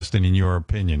Braxton, in your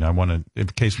opinion? I want to, in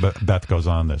case Beth goes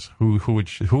on this, who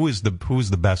is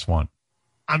the best one?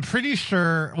 I'm pretty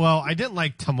sure. Well, I didn't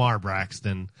like Tamar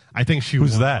Braxton. I think she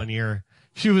Who's won that? 1 year.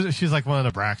 She's like one of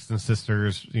the Braxton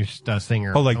sisters. She's a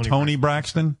singer. Oh, like Tony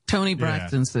Braxton? Tony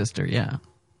Braxton's sister, yeah.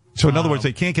 So in other words,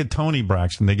 they can't get Tony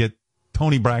Braxton. They get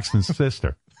Tony Braxton's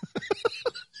sister.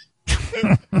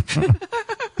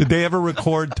 Did they ever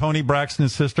record Tony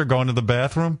Braxton's sister going to the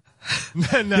bathroom?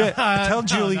 No, yeah, tell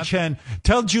Julie Chen.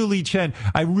 Tell Julie Chen.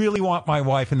 I really want my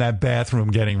wife in that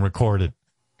bathroom getting recorded.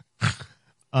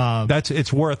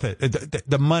 It's worth it.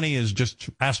 The money is just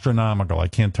astronomical. I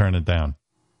can't turn it down.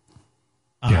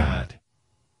 God.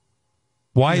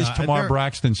 Why is Tamar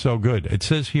Braxton so good? It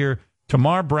says here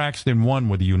Tamar Braxton won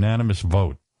with a unanimous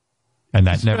vote. And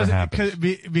that never happened.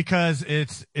 Because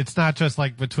it's not just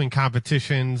like between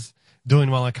competitions.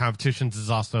 Doing well in competitions is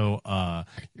also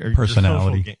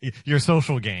personality, your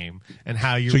social game, and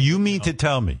how you. So you mean to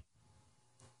tell me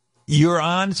you're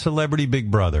on Celebrity Big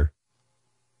Brother,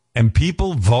 and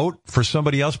people vote for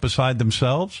somebody else beside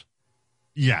themselves?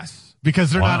 Yes, because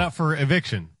they're not up for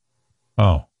eviction.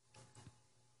 Oh,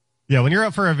 yeah. When you're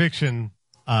up for eviction,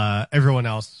 everyone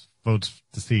else votes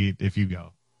to see if you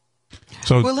go.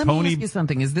 So let me ask you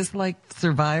something. Is this like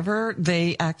Survivor?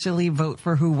 They actually vote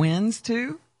for who wins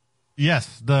too?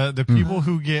 Yes, the people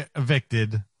who get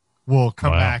evicted will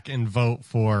come back and vote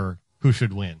for who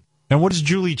should win. And what does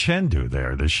Julie Chen do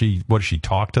there? Does she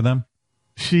talk to them?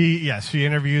 She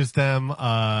interviews them.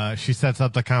 She sets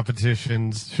up the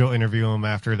competitions. She'll interview them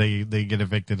after they get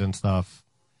evicted and stuff.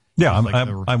 Yeah,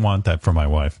 I want that for my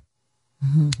wife.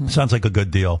 Sounds like a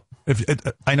good deal.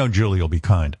 I know Julie will be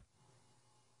kind.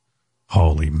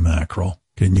 Holy mackerel!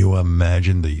 Can you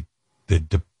imagine the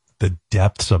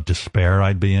depths of despair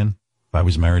I'd be in if I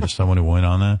was married to someone who went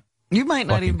on that? You might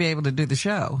not even be able to do the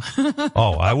show.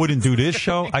 Oh, I wouldn't do this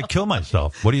show? I'd kill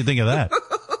myself. What do you think of that?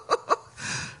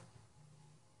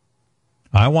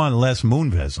 I want Les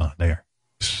Moonves on there.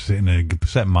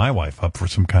 Set my wife up for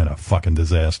some kind of fucking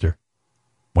disaster.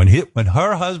 When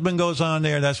her husband goes on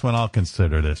there, that's when I'll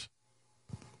consider this.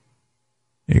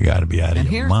 You got to be out of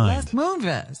your mind. Les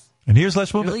Moonves. And here's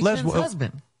Les Moonves. Julie Chen's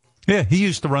husband. Yeah, he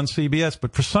used to run CBS,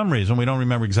 but for some reason, we don't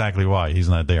remember exactly why. He's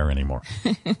not there anymore.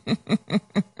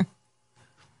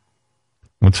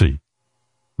 Let's see.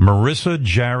 Marissa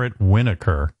Jarrett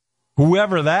Winokur,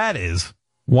 whoever that is,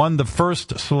 won the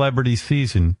first celebrity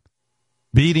season,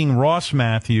 beating Ross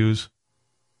Matthews.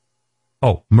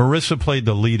 Oh, Marissa played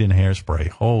the lead in Hairspray.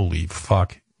 Holy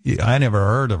fuck. I never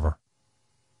heard of her.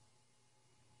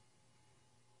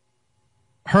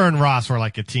 Her and Ross were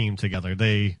like a team together.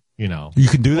 They, you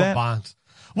can do that? Bonds.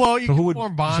 Well, you can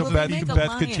form bonds. So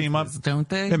Beth could team up? Don't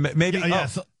they? Yeah, maybe.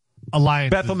 Yes.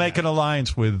 Alliance. Beth will make an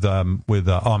alliance with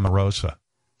Omarosa.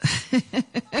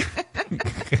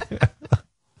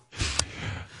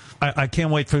 I can't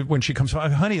wait for when she comes.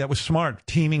 Honey, that was smart,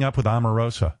 teaming up with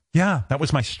Omarosa. Yeah, that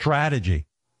was my strategy.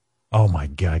 Oh, my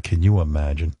God. Can you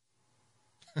imagine?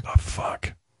 The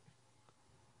fuck?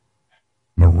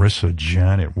 Marissa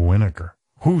Janet Winokur.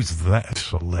 Who's that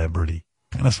celebrity?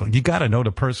 Honestly, you got to know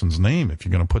the person's name if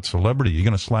you're going to put celebrity. You're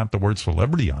going to slap the word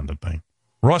celebrity on the thing.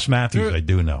 Ross Matthews, I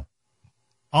do know.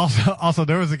 Also,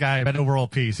 there was a guy at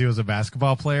World Peace. He was a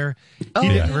basketball player. He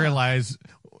didn't realize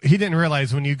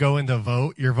when you go in to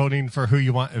vote, you're voting for who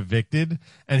you want evicted.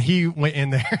 And he went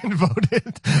in there and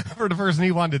voted for the person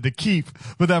he wanted to keep.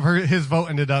 But his vote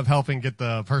ended up helping get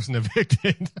the person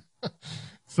evicted.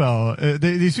 So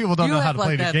these people don't know how to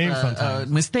play the game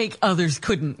sometimes. Mistake others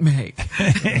couldn't make.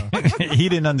 He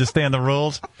didn't understand the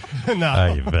rules?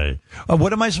 No.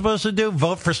 What am I supposed to do?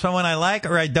 Vote for someone I like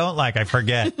or I don't like? I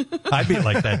forget. I'd be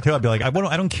like that, too. I'd be like, I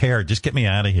don't care. Just get me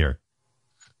out of here.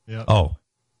 Yep. Oh,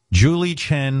 Julie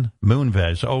Chen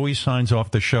Moonves always signs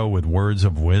off the show with words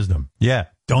of wisdom. Yeah,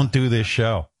 don't do this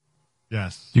show.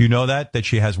 Yes. Do you know that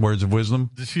she has words of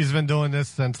wisdom? She's been doing this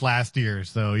since last year,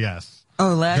 so yes.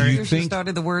 Oh, last year she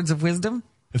started the words of wisdom?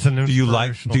 It's an Do you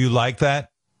like that?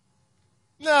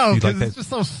 No, because it's just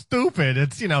so stupid.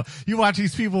 It's, you watch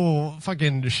these people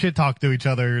fucking shit talk to each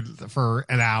other for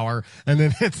an hour, and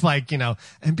then it's like, and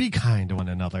be kind to one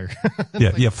another.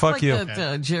 Fuck you.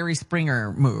 That Jerry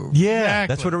Springer move. Yeah,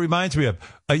 exactly. That's what it reminds me of.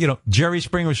 Jerry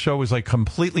Springer's show was like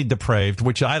completely depraved,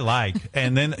 which I like,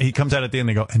 and then he comes out at the end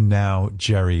and they go, and now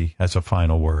Jerry has a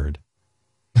final word.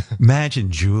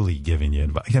 Imagine Julie giving you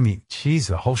advice. I mean, geez,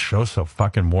 the whole show's so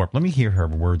fucking warped. Let me hear her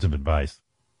words of advice.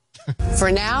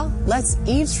 For now, let's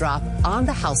eavesdrop on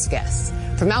the house guests.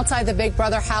 From outside the Big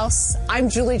Brother house, I'm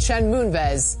Julie Chen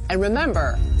Moonves. And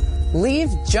remember, leave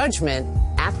judgment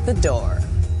at the door.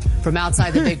 From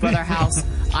outside the Big Brother house,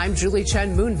 I'm Julie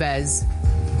Chen Moonves.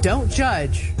 don't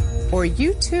judge, or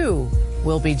you too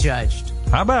will be judged.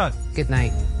 How about, Good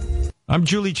night. I'm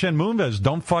Julie Chen Moonves.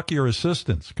 Don't fuck your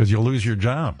assistants because you'll lose your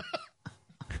job.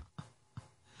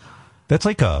 That's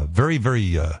like a very,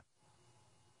 very,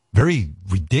 very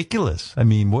ridiculous. I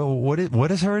mean, what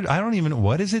is her? I don't even,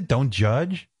 what is it? Don't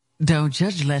judge? Don't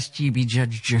judge lest ye be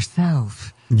judged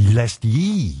yourself. Lest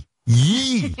ye.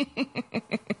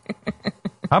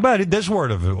 How about this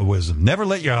word of wisdom? Never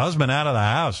let your husband out of the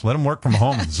house. Let him work from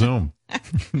home and Zoom.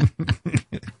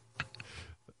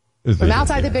 From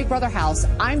outside the Big Brother house,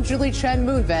 I'm Julie Chen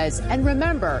Moonves. And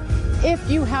remember, if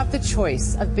you have the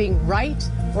choice of being right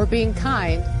or being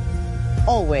kind,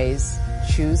 always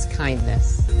choose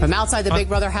kindness. From outside the Big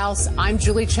Brother house, I'm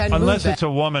Julie Chen Moonves. Unless it's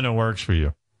a woman who works for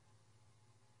you.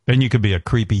 Then you could be a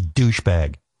creepy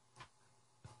douchebag.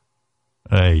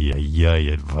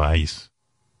 Advice.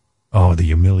 Oh, the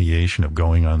humiliation of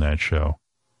going on that show.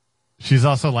 She's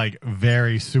also like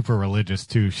very super religious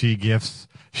too. She gives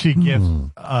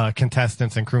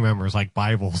contestants and crew members like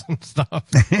Bibles and stuff.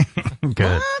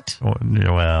 Good.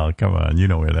 Well, come on. You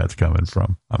know where that's coming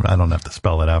from. I don't have to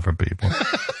spell it out for people.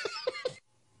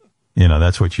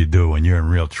 That's what you do when you're in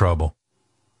real trouble.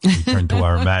 You turn to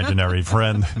our imaginary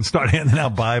friend and start handing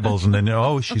out Bibles, and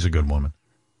then, she's a good woman.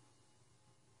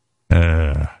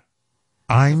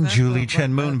 I'm Julie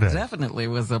Chen Moonves. Definitely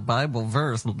was a Bible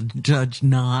verse. Judge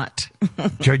not.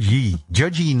 Judge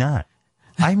ye not.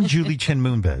 I'm Julie Chen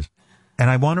Moonves, and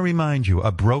I want to remind you,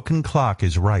 a broken clock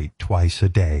is right twice a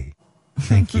day.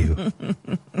 Thank you.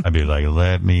 I'd be like,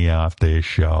 let me off this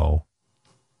show.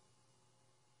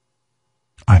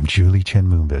 I'm Julie Chen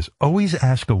Moonves. Always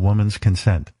ask a woman's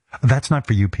consent. That's not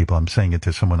for you people. I'm saying it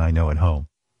to someone I know at home.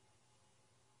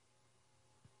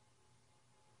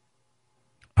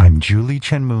 I'm Julie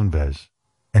Chen Moonves,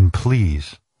 and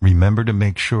please remember to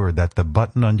make sure that the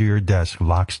button under your desk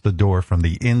locks the door from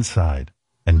the inside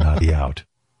and not the out.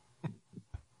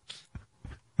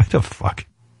 What the fuck?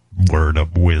 Word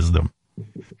of wisdom.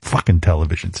 Fucking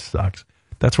television sucks.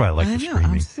 That's why I like the streaming.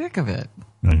 I'm sick of it.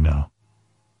 I know.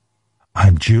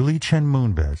 I'm Julie Chen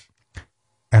Moonves,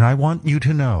 and I want you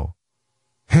to know,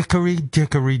 hickory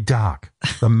dickory dock,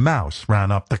 the mouse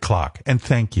ran up the clock, and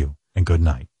thank you, and good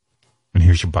night. And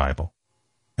here's your Bible.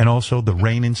 And also, the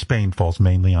rain in Spain falls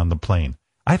mainly on the plain.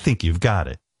 I think you've got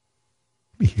it.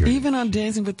 Even on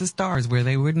Dancing with the Stars, where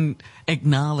they wouldn't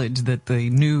acknowledge that they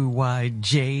knew why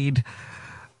Jade,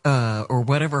 or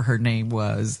whatever her name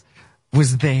was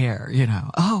there,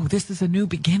 Oh, this is a new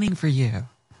beginning for you.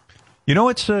 You know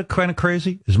what's kind of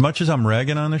crazy? As much as I'm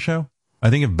ragging on the show, I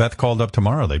think if Beth called up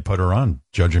tomorrow, they'd put her on,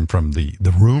 judging from the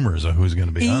rumors of who's going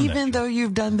to be on. Even though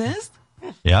you've done this?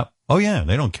 Yeah. Oh, yeah.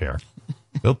 They don't care.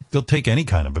 They'll take any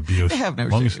kind of abuse. They have no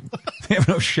shame. They have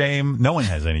no shame. No one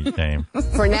has any shame.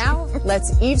 For now,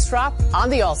 let's eavesdrop on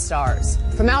the All-Stars.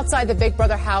 From outside the Big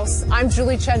Brother house, I'm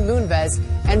Julie Chen Moonves.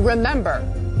 And remember,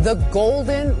 the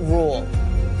golden rule.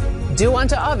 Do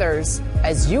unto others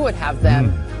as you would have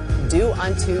them do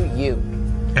unto you.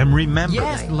 And remember,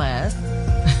 yes, Les.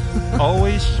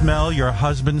 Always smell your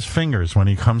husband's fingers when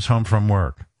he comes home from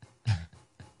work.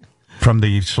 From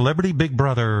the Celebrity Big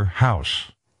Brother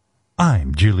house,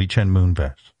 I'm Julie Chen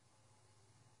Moonves.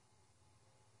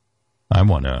 I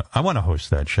wanna host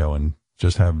that show and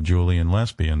just have Julie and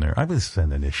Les be in there. I was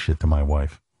sending this shit to my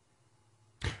wife.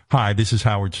 Hi, this is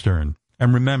Howard Stern.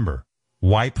 And remember,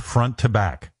 wipe front to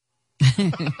back.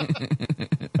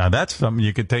 Now that's something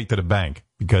you could take to the bank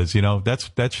because,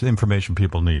 that's information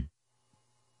people need.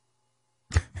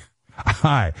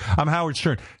 Hi, I'm Howard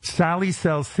Stern. Sally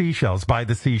sells seashells by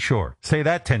the seashore. Say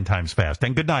that 10 times fast.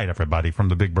 And good night, everybody, from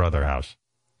the Big Brother house.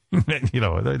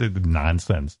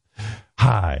 Nonsense.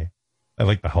 Hi. I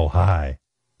like the whole hi.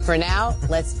 For now,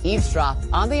 let's eavesdrop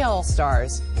on the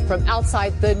All-Stars. From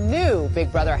outside the new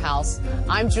Big Brother house,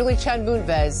 I'm Julie Chen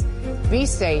Moonves. Be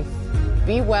safe,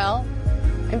 be well,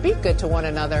 and be good to one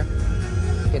another.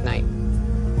 Good night.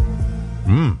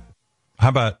 How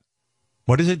about,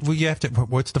 what is it you have to,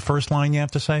 what's the first line you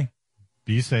have to say?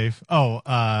 Be safe.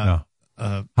 Hi.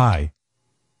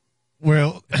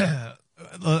 Well,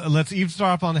 let's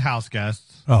eavesdrop on the house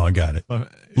guests. Oh, I got it.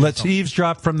 Let's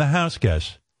eavesdrop from the house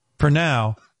guests. For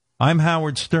now, I'm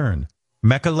Howard Stern.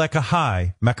 Mecca lecca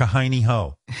hi, mecca hiney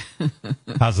ho.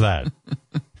 How's that?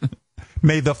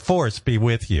 May the force be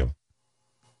with you.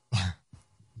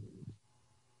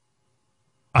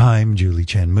 I'm Julie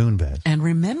Chen Moonves. And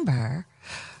remember...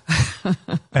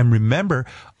 And remember,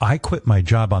 I quit my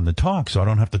job on the talk, so I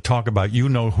don't have to talk about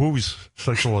whose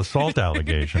sexual assault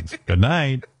allegations. Good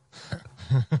night.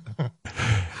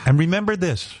 And remember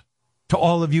this, to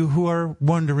all of you who are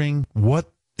wondering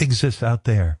what exists out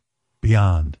there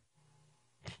beyond.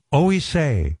 always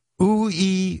say, ooh,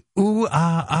 ee, ooh,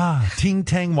 ah, ah, ting,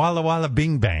 tang, walla, walla,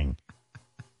 bing, bang.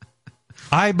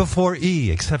 I before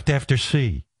E, except after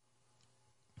C.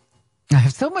 I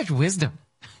have so much wisdom.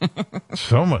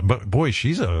 So much. But, boy,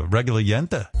 she's a regular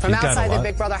yenta. From outside the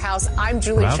Big Brother house, I'm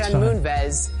Julie Chen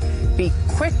Moonves. Be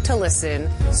quick to listen,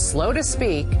 slow to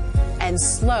speak, and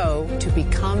slow to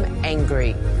become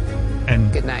angry.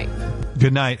 And good night.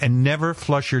 Good night. And never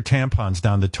flush your tampons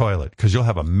down the toilet, because you'll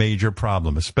have a major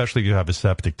problem, especially if you have a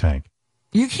septic tank.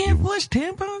 You can't flush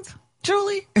tampons,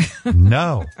 Julie?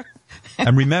 No.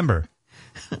 And remember,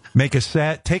 take a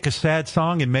sad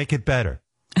song and make it better.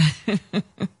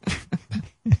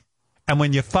 And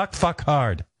when you fuck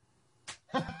hard.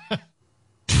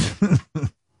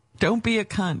 Don't be a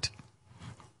cunt.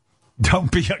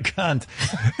 Don't be a cunt.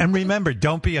 And remember,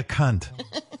 don't be a cunt.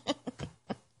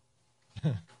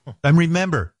 And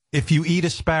remember, if you eat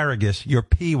asparagus, your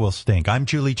pee will stink. I'm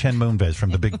Julie Chen Moonves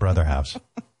from the Big Brother house.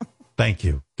 Thank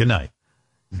you. Good night.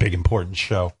 Big important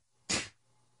show.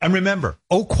 And remember,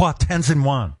 au quoi Tenzin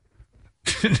Wan.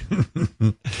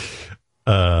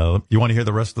 You want to hear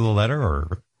the rest of the letter,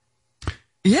 or?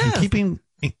 Yeah.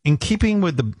 In keeping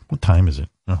with the, what time is it?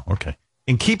 Oh, okay.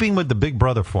 In keeping with the Big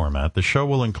Brother format, the show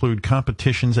will include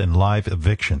competitions and live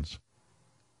evictions.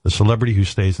 The celebrity who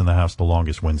stays in the house the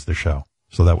longest wins the show.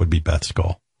 So that would be Beth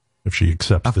Skull, if she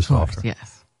accepts this offer.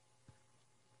 Yes.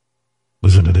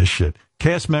 Listen to this shit.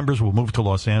 Cast members will move to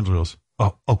Los Angeles.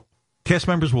 Cast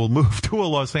members will move to a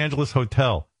Los Angeles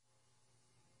hotel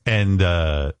and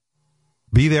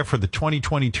be there for the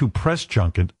 2022 press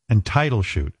junket and title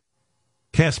shoot.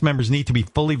 Cast members need to be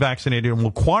fully vaccinated and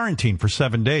will quarantine for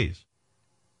 7 days.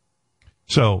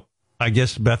 So I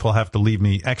guess Beth will have to leave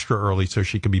me extra early so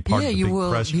she can be part of the big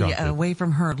press junket. Yeah, you will be away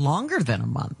from her longer than a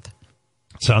month.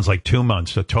 Sounds like 2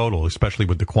 months a total, especially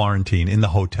with the quarantine in the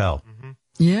hotel. Mm-hmm.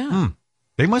 Yeah.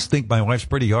 They must think my wife's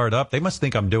pretty hard up. They must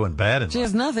think I'm doing bad in life. She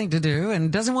has nothing to do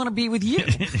and doesn't want to be with you.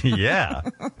 Yeah.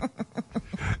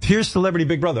 Here's Celebrity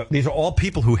Big Brother. These are all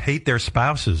people who hate their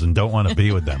spouses and don't want to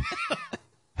be with them.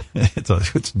 It's a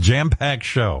jam-packed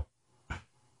show.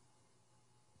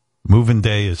 Moving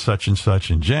day is such and such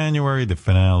in January. The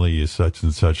finale is such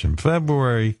and such in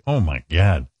February. Oh, my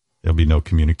God. There'll be no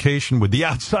communication with the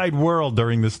outside world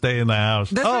during the stay in the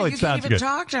house. That's right. It You sounds can't even good.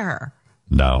 talk to her.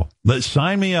 No.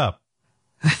 Sign me up.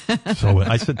 So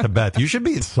I said to Beth, you should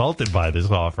be insulted by this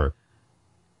offer.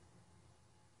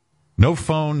 No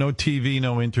phone, no TV,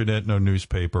 no internet, no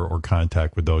newspaper or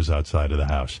contact with those outside of the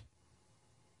house.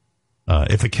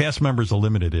 If a cast member is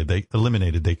eliminated,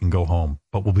 they can go home,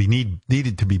 but will be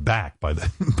needed to be back by the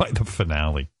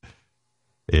finale.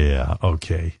 Yeah,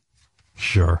 okay,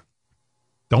 sure.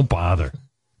 Don't bother,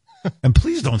 and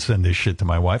please don't send this shit to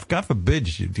my wife. God forbid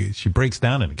she breaks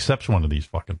down and accepts one of these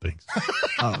fucking things.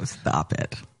 Oh, stop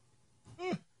it!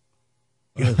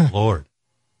 Good Lord.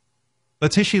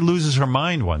 Let's say she loses her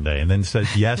mind one day and then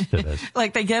says yes to this.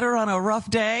 Like they get her on a rough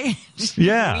day.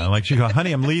 Yeah, like she goes,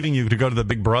 honey, I'm leaving you to go to the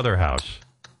Big Brother house.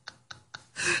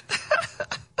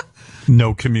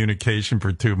 No communication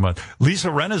for 2 months. Lisa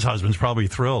Rinna's husband's probably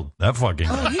thrilled. That fucking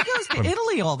guy. Oh, he goes to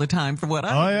Italy all the time, from what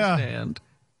I understand.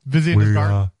 Busy in his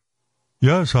garden.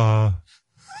 Yes, I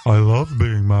love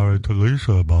being married to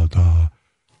Lisa, but I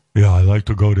like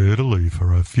to go to Italy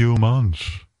for a few months.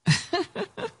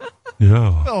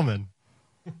 Yeah. Filming.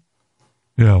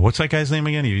 Yeah, what's that guy's name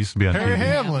again? He used to be on Harry TV.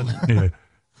 Hamlin. Yeah.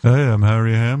 Hey, I'm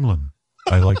Harry Hamlin.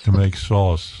 I like to make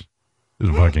sauce. This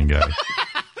fucking guy.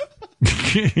 Looks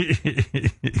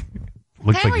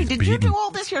Harry, like he's did beaten. you do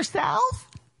all this yourself?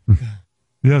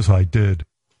 Yes, I did.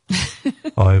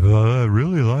 I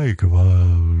really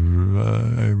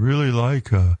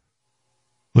like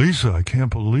Lisa. I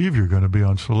can't believe you're going to be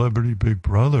on Celebrity Big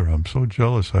Brother. I'm so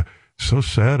jealous. I'm so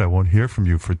sad I won't hear from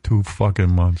you for 2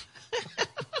 fucking months.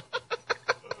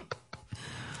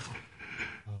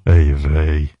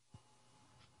 Hey.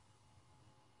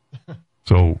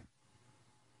 So,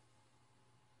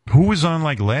 who was on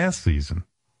like last season?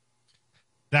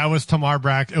 That was Tamar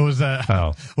Braxton. It was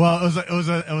Oh. Well, it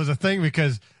was a thing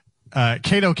because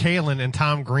Kato Kalin and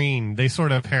Tom Green, they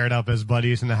sort of paired up as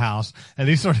buddies in the house, and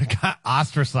they sort of got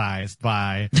ostracized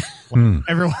by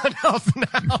everyone else in the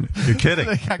house. You're kidding.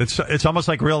 It's almost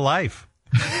like real life.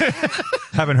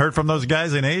 Haven't heard from those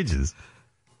guys in ages.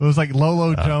 It was like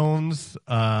Lolo Jones,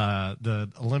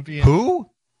 the Olympian. Who?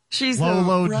 She's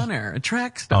Lolo a runner, a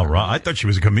track star. Oh, right. I thought she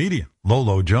was a comedian.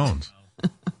 Lolo Jones.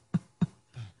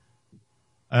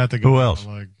 I have to go. Who else?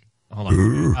 Hold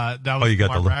on. That was you got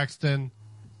Tamar the Braxton,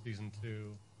 season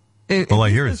 2. Well,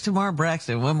 I hear it's Tamar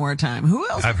Braxton one more time. Who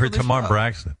else? I've heard Tamar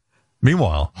Braxton.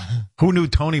 Meanwhile, who knew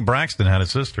Tony Braxton had a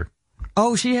sister?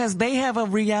 Oh, they have a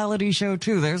reality show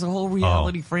too. There's a whole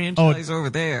reality franchise over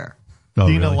there. Oh,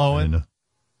 Dina really? Lohan.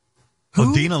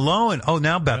 Oh, Dina Lohan. Oh,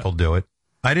 now Beth will do it.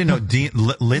 I didn't know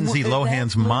Lindsay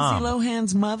Lohan's mom. Lindsay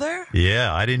Lohan's mother?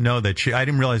 Yeah, I didn't know that I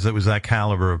didn't realize that was that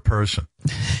caliber of person.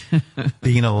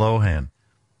 Dina Lohan.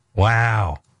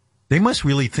 Wow. They must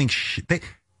really think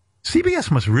CBS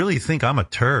must really think I'm a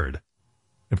turd.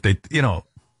 If they, do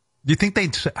you think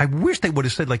they'd say, I wish they would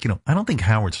have said, like, I don't think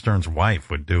Howard Stern's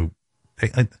wife would do.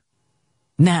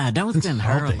 Nah, don't send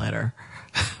her a letter.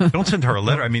 Don't send her a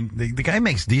letter. I mean, the guy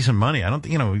makes decent money. I don't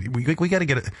think, we got to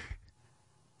get it.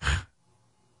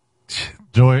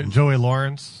 Joey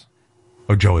Lawrence.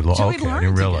 Oh, Joey Lawrence. Okay, Lawrence I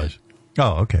didn't realize. Again.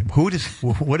 Oh, okay.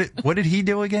 What did he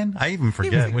do again? I even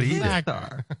forget. What did he do?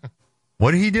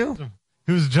 What did he do?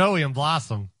 He was Joey in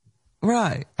Blossom.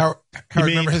 Right. How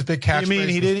remember his big catchphrase?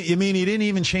 You mean he didn't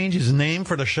even change his name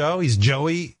for the show? He's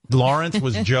Joey. Lawrence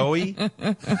was Joey.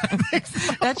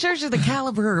 That shows you the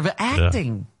caliber of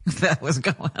acting that was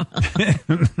going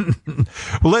on.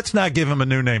 Well, let's not give him a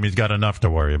new name. He's got enough to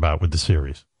worry about with the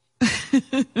series.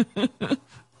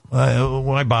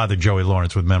 Why bother Joey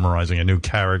Lawrence with memorizing a new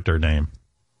character name?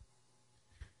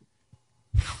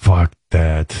 Fuck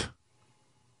that.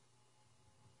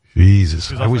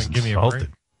 Jesus, I was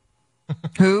insulted.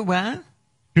 Who? What?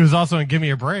 He was also in Give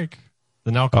Me a Break.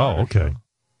 The Nell Carter Oh, okay. show.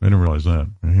 I didn't realize that.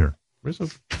 Here. I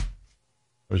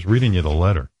was reading you the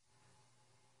letter.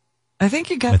 I think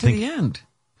you got to the end.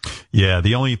 Yeah,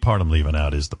 the only part I'm leaving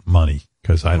out is the money,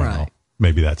 because I don't know.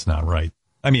 Maybe that's not right.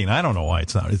 I mean, I don't know why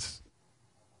it's not. It's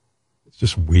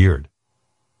just weird.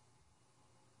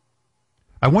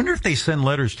 I wonder if they send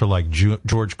letters to, like,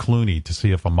 George Clooney to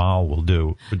see if Amal will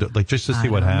do, like, just to see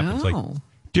what happens. Know. Like,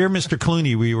 dear Mr.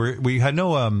 Clooney, we had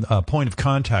no point of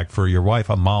contact for your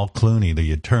wife, Amal Clooney,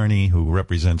 the attorney who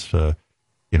represents,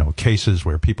 cases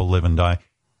where people live and die.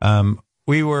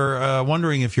 We were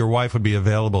wondering if your wife would be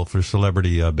available for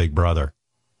Celebrity Big Brother,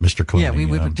 Mr. Clooney. Yeah, we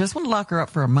would just want to lock her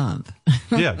up for a month.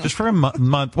 Yeah, just for a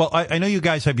month. Well, I know you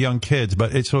guys have young kids,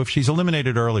 but so if she's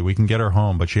eliminated early, we can get her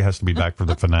home, but she has to be back for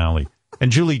the finale. And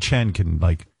Julie Chen can,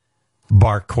 like,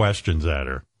 bark questions at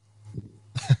her.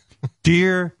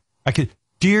 Dear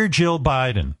Jill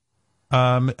Biden,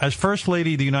 as First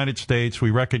Lady of the United States, we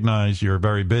recognize you're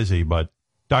very busy, but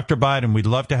Dr. Biden, we'd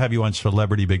love to have you on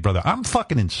Celebrity Big Brother. I'm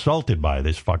fucking insulted by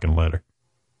this fucking letter.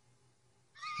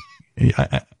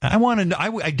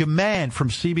 I demand from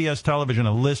CBS Television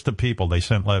a list of people they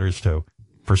sent letters to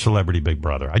for Celebrity Big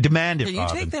Brother. I demand it. Can you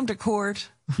take them to court?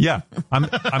 Yeah, I'm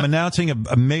announcing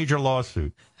a major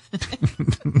lawsuit.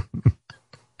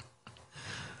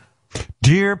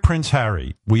 Dear Prince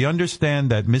Harry, we understand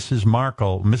that Mrs.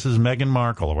 Meghan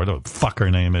Markle, or whatever the fuck her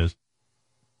name is.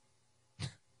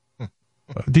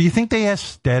 Do you think they asked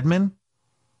Stedman?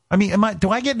 I mean, do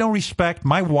I get no respect?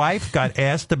 My wife got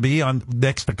asked to be on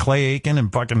next to Clay Aiken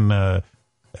and fucking. I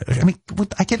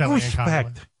get no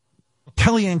respect.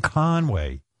 Kellyanne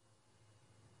Conway.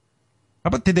 How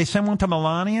about, did they send one to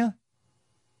Melania?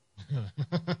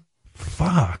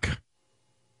 Fuck.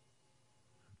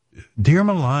 Dear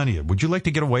Melania, would you like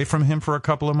to get away from him for a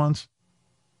couple of months?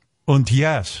 Und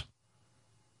yes.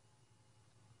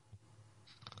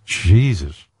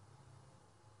 Jesus.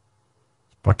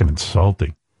 It's fucking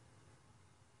insulting.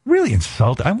 Really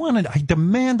insulting. I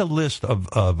demand a list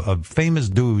of famous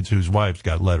dudes whose wives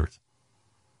got letters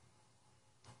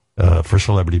for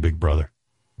Celebrity Big Brother.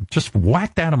 Just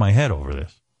whacked out of my head over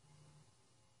this.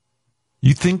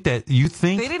 They didn't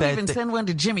even send one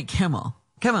to Jimmy Kimmel.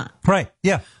 Come on. Right.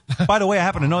 Yeah. By the way, I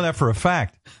happen to know that for a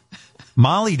fact.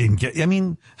 Molly didn't get. I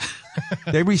mean,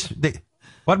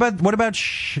 what about that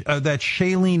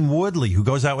Shailene Woodley who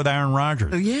goes out with Aaron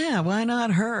Rodgers? Oh, yeah. Why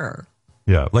not her?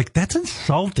 Yeah. Like, that's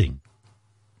insulting.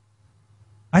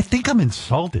 I think I'm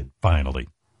insulted. Finally.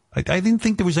 I didn't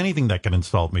think there was anything that could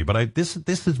insult me, but this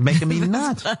is making me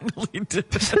nuts.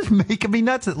 This is making me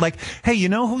nuts. Like, hey, you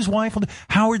know whose wife will do?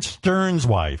 Howard Stern's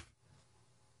wife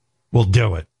will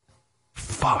do it.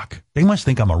 Fuck. They must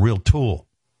think I'm a real tool.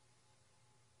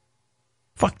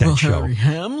 Fuck that show. Harry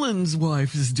Hamlin's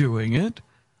wife is doing it.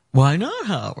 Why not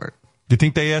Howard? Do you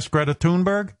think they asked Greta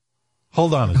Thunberg?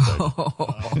 Hold on a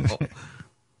second.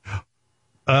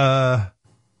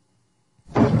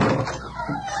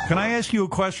 Can I ask you a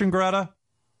question, Greta?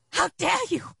 How dare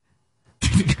you?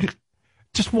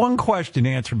 Just one question.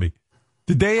 Answer me.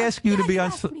 Did they ask you to be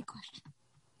on?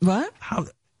 What?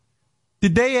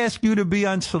 Did they ask you to be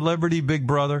on Celebrity Big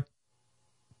Brother?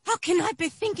 How can I be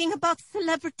thinking about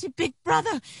Celebrity Big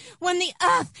Brother when the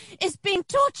earth is being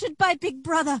tortured by Big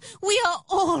Brother? We are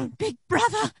all Big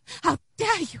Brother. How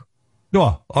dare you?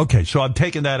 Oh, okay. So I'm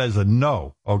taking that as a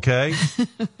no, okay? Big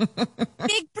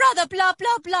Brother, blah,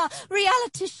 blah, blah.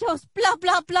 Reality shows, blah,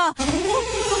 blah, blah.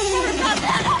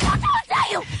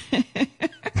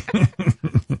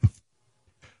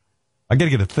 I got to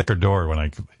get a thicker door when I'm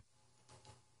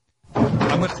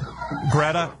going to...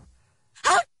 Greta?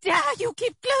 How dare you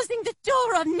keep closing the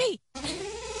door on me?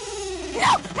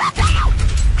 No!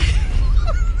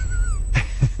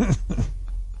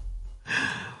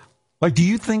 Like, do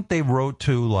you think they wrote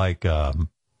to, like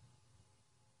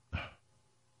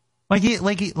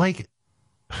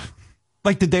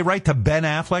did they write to Ben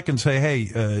Affleck and say, hey,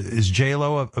 is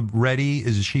J-Lo ready?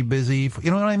 Is she busy?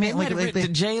 You know what I mean? They might have written to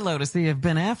J-Lo to see if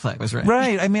Ben Affleck was ready.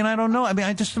 Right. I mean, I don't know. I mean,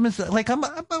 I'm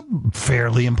a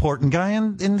fairly important guy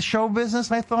in the show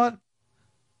business, I thought.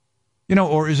 You know,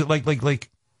 or is it like, do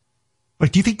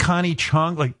you think Connie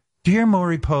Chung, dear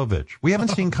Maury Povich, we haven't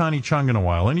seen Connie Chung in a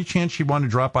while. Any chance she wanted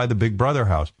to drop by the Big Brother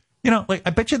house? You know, I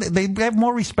bet you they have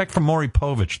more respect for Maury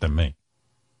Povich than me.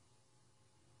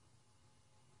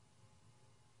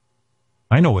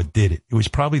 I know what did it. It was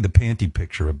probably the panty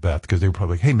picture of Beth, because they were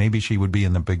probably like, hey, maybe she would be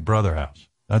in the Big Brother house.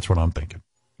 That's what I'm thinking.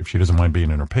 If she doesn't mind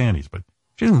being in her panties. But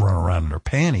she doesn't run around in her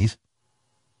panties.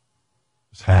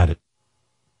 Just had it.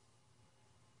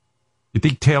 You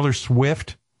think Taylor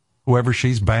Swift, whoever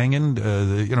she's banging,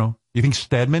 you think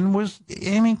Stedman was,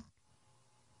 I mean?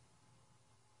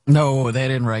 No, they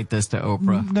didn't write this to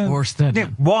Oprah or Stedman. Yeah,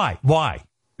 why?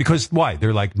 Because why?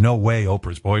 They're like, no way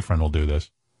Oprah's boyfriend will do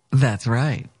this. That's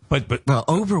right. But well,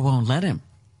 Oprah won't let him.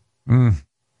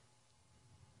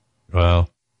 Well,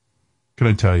 can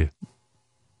I tell you?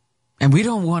 And we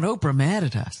don't want Oprah mad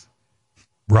at us.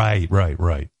 Right.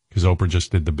 Because Oprah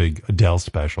just did the big Adele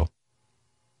special.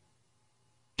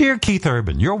 Dear Keith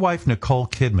Urban, your wife Nicole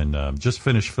Kidman just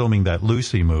finished filming that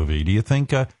Lucy movie. Do you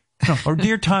think, or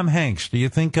dear Tom Hanks, do you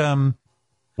think,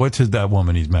 what's that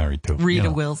woman he's married to? Rita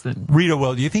Wilson. Rita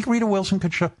Wilson. Do you think Rita Wilson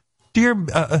could show? Dear,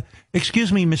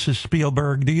 excuse me, Mrs.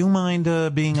 Spielberg, do you mind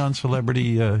being on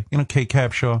Celebrity, Kate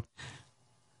Capshaw?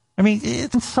 I mean,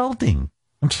 it's insulting.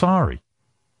 I'm sorry.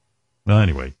 Well,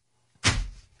 anyway.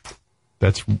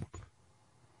 I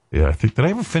think, did I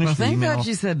ever finish the email? Thank God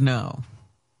she said no.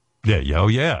 Yeah.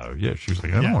 She was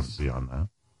like, I don't want to be on that.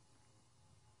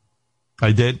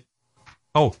 I did.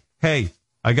 Oh, hey,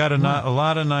 I got a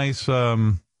lot of nice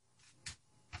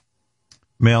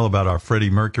mail about our Freddie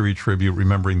Mercury tribute,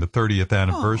 remembering the 30th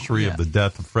anniversary of the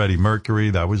death of Freddie Mercury.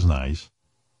 That was nice.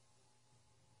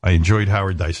 I enjoyed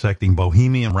Howard dissecting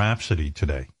Bohemian Rhapsody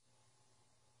today.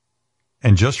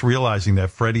 And just realizing that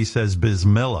Freddie says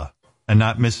Bismillah and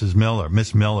not Mrs. Miller,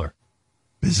 Miss Miller.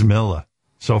 Bismillah.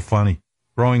 So funny.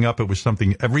 Growing up, it was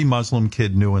something every Muslim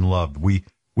kid knew and loved. We'd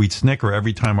snicker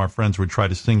every time our friends would try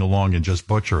to sing along and just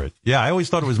butcher it. Yeah, I always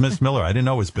thought it was Miss Miller. I didn't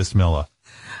know it was Bismillah.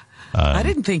 I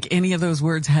didn't think any of those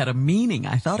words had a meaning.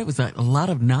 I thought it was a lot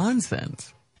of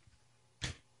nonsense.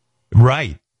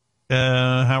 Right.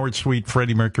 Howard Sweet,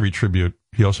 Freddie Mercury tribute.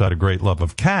 He also had a great love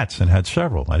of cats and had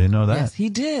several. I didn't know that. Yes, he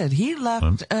did. He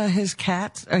left his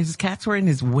cats. His cats were in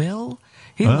his will.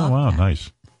 Wow,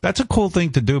 nice. That's a cool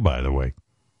thing to do, by the way.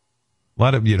 A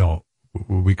lot of,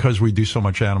 because we do so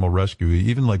much animal rescue,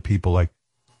 even like people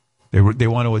they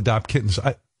want to adopt kittens.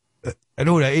 I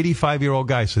know an 85-year-old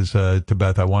guy says to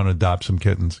Beth, I want to adopt some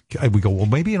kittens. We go, well,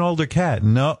 maybe an older cat.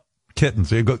 No, kittens.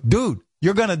 They go, dude,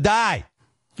 you're going to die.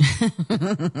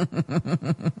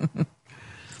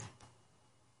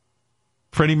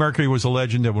 Freddie Mercury was a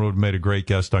legend that would have made a great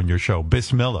guest on your show.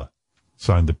 Bismillah.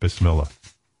 Signed it Bismillah.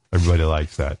 Everybody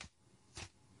likes that.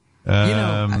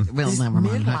 Well, never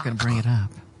mind. I'm not going to bring it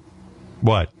up.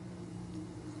 What?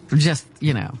 Just,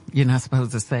 you're not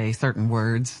supposed to say certain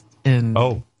words in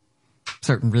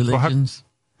certain religions.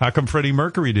 Well, how come Freddie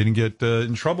Mercury didn't get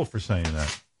in trouble for saying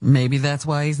that? Maybe that's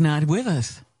why he's not with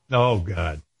us. Oh,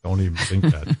 God. Don't even think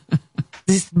that.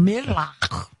 Bismillah.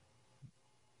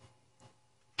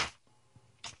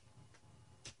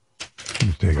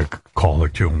 Let's take a call or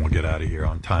two and we'll get out of here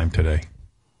on time today.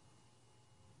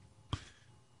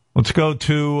 Let's go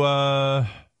to, all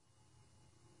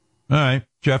right,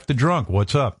 Jeff the Drunk.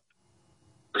 What's up?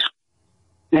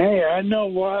 Hey, I know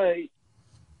why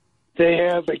they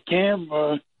have a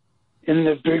camera in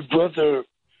the Big Brother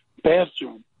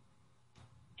bathroom.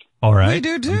 All right. We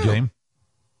do, too. James?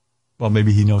 Well,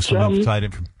 maybe he knows some outside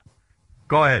information.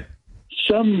 Go ahead.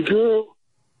 Some girl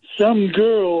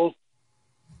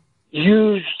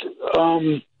used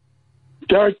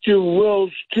Dr.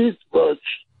 Will's toothbrush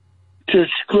to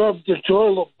scrub the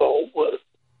toilet bowl with.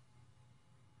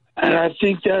 And I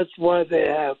think that's why they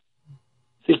have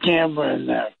the camera in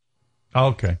there.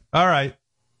 Okay. All right.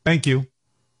 Thank you.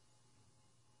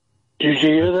 Did you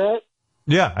hear that?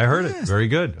 Yeah, I heard it. Very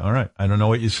good. All right. I don't know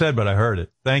what you said, but I heard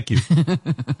it. Thank you.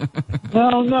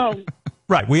 No.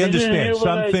 Right. We You didn't understand hear what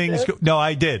some I things. said? No,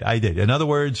 I did. In other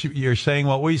words, you're saying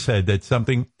what we said, that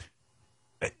something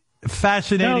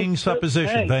fascinating No,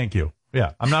 supposition. hey. Thank you.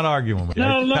 Yeah. I'm not arguing with you.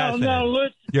 No, It's no, fascinating. no.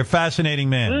 Listen, You're a fascinating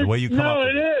man, the way you come up no, with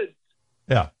it it. is.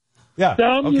 Yeah. Yeah.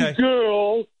 Some Okay.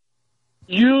 girl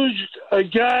used a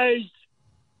guy's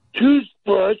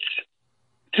toothbrush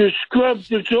to scrub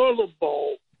the toilet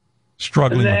bowl.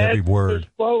 Struggling And with they every had to word.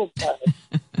 disqualify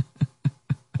it.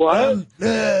 What?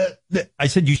 I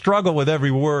said you struggle with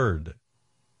every word.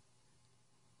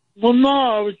 Well, no,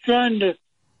 I was trying to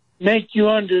make you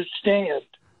understand.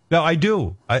 No, I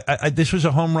do. This was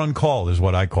a home run call, is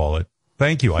what I call it.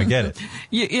 Thank you. I get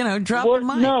it. Drop What? the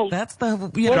mic. No. That's the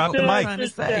Drop the what I'm mic. trying to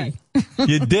say.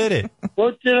 You did it.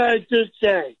 What did I just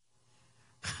say?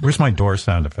 Where's my door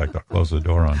sound effect? I'll close the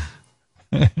door on.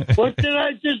 What did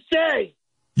I just say?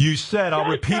 You said, I'll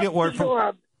repeat it word for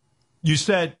word. You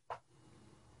said,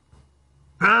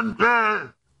 and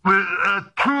with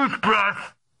a toothbrush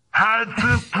had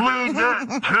to clean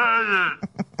the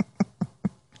toilet.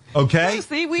 okay? Oh,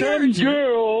 see, we Some heard you.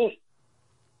 girl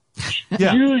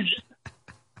Yeah. used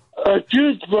a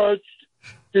toothbrush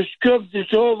to scrub the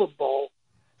toilet bowl.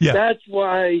 Yeah. That's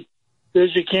why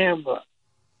there's a camera.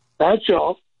 That's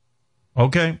all.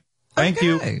 Okay. Thank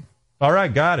you. Okay. All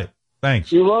right. Got it.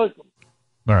 Thanks. You're welcome.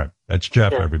 All right. That's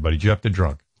Jeff, Sure. everybody. Jeff the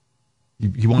Drunk.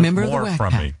 He wants Member of the more Whack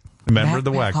from Pack. me. Member of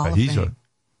the Whack Whack Hall Pack. of He's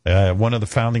Fame. one of the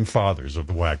founding fathers of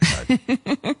the Whack Pack.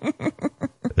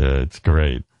 It's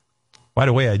great. By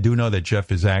the way, I do know that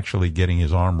Jeff is actually getting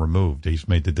his arm removed. He's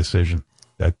made the decision.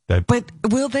 But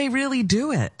will they really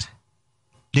do it?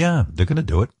 Yeah, they're going to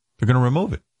do it. They're going to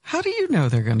remove it. How do you know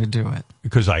they're going to do it?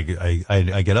 Because I get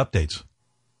updates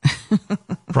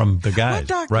from the guys, What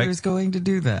doctor right? is going to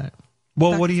do that?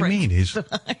 Well, Dr. what do you mean? His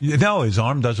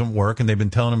arm doesn't work, and they've been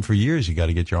telling him for years, you got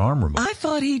to get your arm removed. I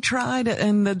thought he tried it,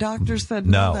 and the doctor said,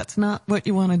 No. no, that's not what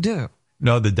you want to do.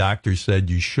 No, the doctor said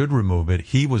you should remove it.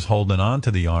 He was holding on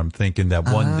to the arm, thinking that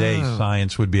one day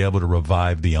science would be able to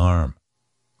revive the arm.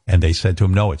 And they said to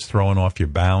him, no, it's throwing off your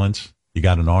balance. You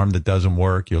got an arm that doesn't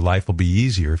work. Your life will be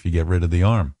easier if you get rid of the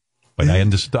arm. But I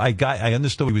understood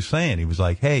what he was saying. He was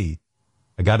like, hey,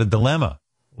 I got a dilemma.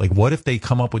 Like, what if they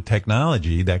come up with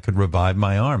technology that could revive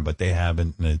my arm? But they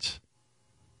haven't, and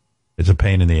it's a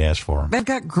pain in the ass for him. They've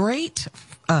got great,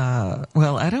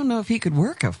 well, I don't know if he could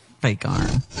work a fake arm.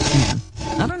 Yeah.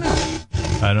 I don't know.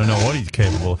 I don't know what he's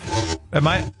capable of. Am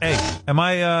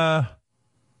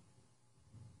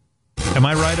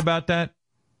I right about that?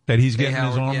 That he's getting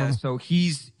his arm removed? So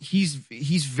he's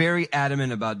very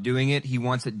adamant about doing it. He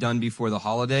wants it done before the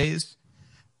holidays.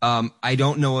 I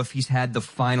don't know if he's had the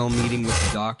final meeting with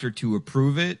the doctor to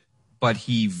approve it, but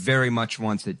he very much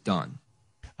wants it done.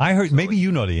 I heard, maybe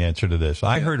you know the answer to this.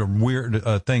 I heard a weird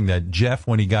thing that Jeff,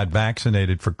 when he got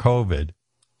vaccinated for COVID,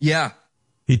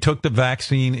 he took the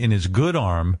vaccine in his good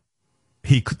arm.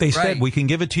 They said, we can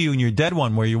give it to you in your dead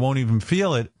one where you won't even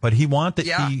feel it, but he wanted,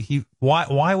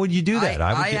 why would you do that?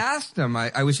 I asked him,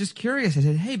 I was just curious. I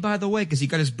said, hey, by the way, because he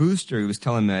got his booster, he was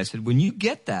telling me, I said, when you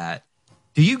get that,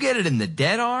 do you get it in the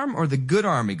dead arm or the good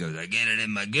arm? He goes, I get it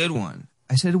in my good one.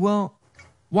 I said, well,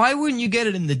 why wouldn't you get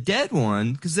it in the dead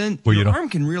one? Because then your arm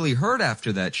can really hurt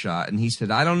after that shot. And he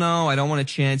said, I don't know. I don't want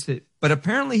to chance it. But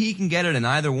apparently he can get it in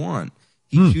either one.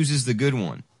 He chooses the good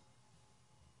one.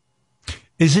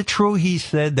 Is it true he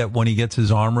said that when he gets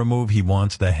his arm removed, he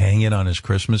wants to hang it on his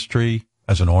Christmas tree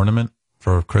as an ornament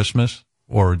for Christmas?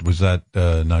 Or was that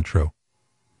not true?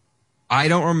 I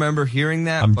don't remember hearing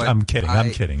that. I'm kidding.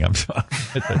 I'm kidding. I'm sorry.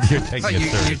 You're taking it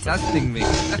seriously. You're testing me.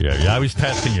 Yeah, I was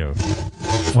testing you.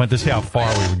 I wanted to see how far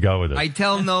we would go with it. I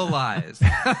tell no lies.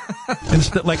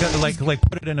 Instead, like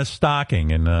put it in a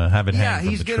stocking and have it hang from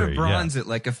the tree. Yeah, he's gonna bronze it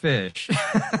like a fish.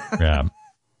 Yeah.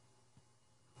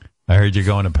 I heard you're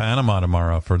going to Panama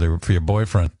tomorrow for your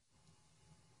boyfriend.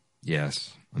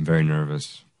 Yes, I'm very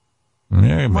nervous.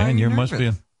 Yeah, man, you must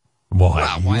be. Why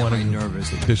am I nervous?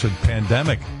 There's a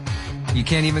pandemic. You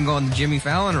can't even go on the Jimmy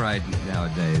Fallon ride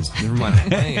nowadays. Never mind a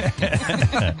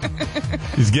plane.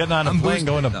 He's getting on a plane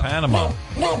going to Panama.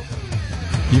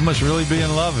 You must really be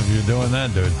in love if you're doing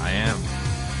that, dude. I am.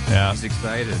 Yeah. He's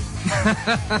excited.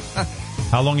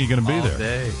 How long are you going to be All there?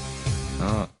 Day.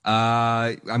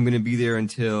 I'm going to be there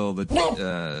until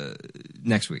the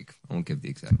next week. I won't give the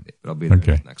exact date, but I'll be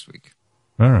there next week.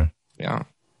 All right. Yeah.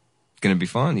 It's going to be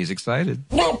fun. He's excited.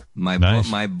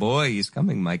 My boy is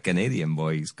coming. My Canadian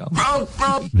boy is coming.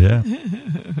 Yeah.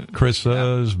 Chris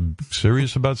is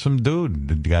serious about some dude.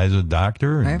 The guy's a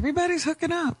doctor. Everybody's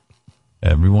hooking up.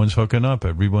 Everyone's hooking up.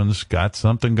 Everyone's got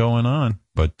something going on.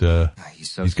 but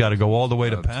he's got to go all the way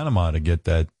to Panama to get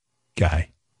that guy.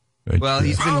 Well,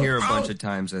 he's been here a bunch of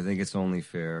times. I think it's only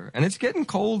fair. And it's getting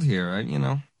cold here, you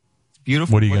know. It's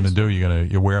beautiful. What are you going to do?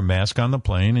 You wear a mask on the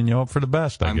plane and you hope for the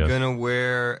best, I guess. I'm going to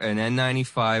wear an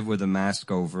N95 with a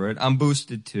mask over it. I'm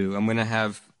boosted, too. I'm going to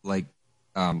have, like,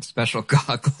 special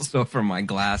goggles over my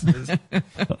glasses.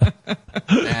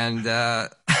 And,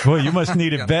 well, you must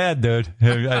need it bad, dude.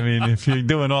 I mean, if you're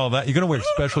doing all that, you're going to wear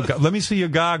special goggles. Let me see your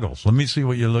goggles. Let me see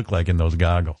what you look like in those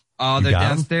goggles. Oh, they're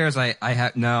downstairs. I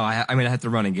have to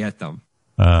run and get them.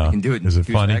 I can do it in 2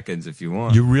 seconds if you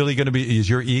want. You really going to be? Is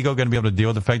your ego going to be able to deal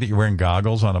with the fact that you're wearing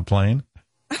goggles on a plane?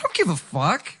 I don't give a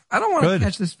fuck. I don't want to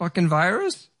catch this fucking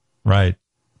virus. Right.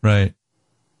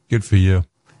 Good for you.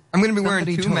 I'm going to be wearing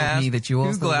 2 masks. Somebody told me that you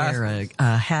also wear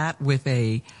a hat with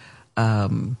a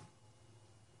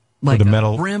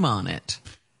metal brim on it.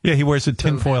 Yeah, he wears a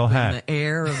tinfoil hat. When the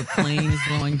air of the plane is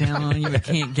blowing down on you, it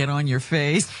can't get on your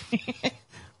face.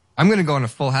 I'm going to go in a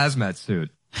full hazmat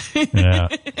suit. Yeah,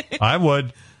 I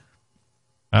would.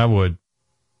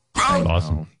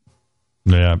 Awesome.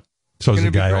 Yeah. So is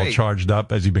the guy all charged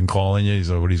up? Has he been calling you? He's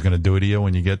like, what he's going to do to you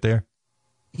when you get there?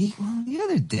 The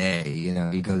other day,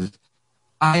 he goes,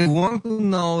 I want to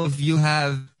know if you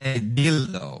have a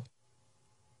dildo.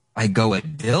 I go, a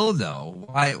dildo?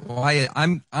 Why?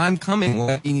 I'm coming.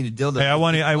 Why do you need a dildo? Hey, I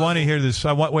want to hear this.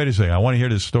 Wait a second. I want to hear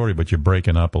this story, but you're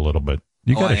breaking up a little bit.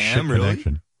 You got a shit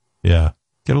connection. Yeah.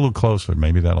 Get a little closer.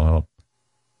 Maybe that'll help.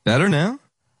 Better now?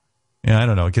 Yeah, I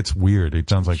don't know. It gets weird. It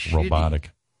sounds like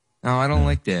robotic. No, I don't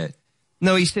like that.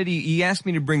 No, he said he asked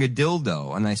me to bring a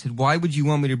dildo. And I said, why would you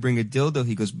want me to bring a dildo?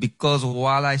 He goes, because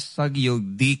while I suck your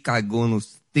dick, I'm going to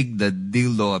stick the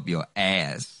dildo up your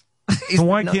ass. So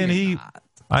why can't he? Not.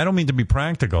 I don't mean to be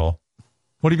practical.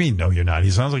 What do you mean? No, you're not.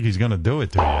 He sounds like he's going to do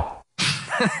it to you.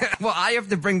 Well, I have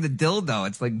to bring the dildo.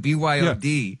 It's like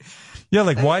BYOD. Yeah,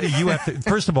 like why do you have to?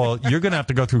 First of all, you're going to have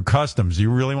to go through customs. Do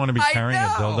you really want to be carrying a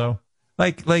dildo?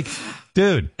 Like,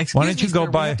 dude, why don't you go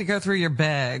buy? We have to go through your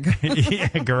bag.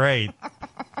 Yeah, great.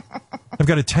 I've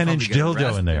got a 10-inch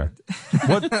dildo in there.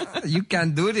 What? You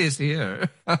can't do this here.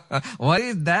 Why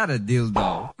is that a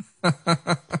dildo?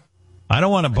 I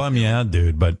don't want to bum you out,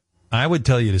 dude, but I would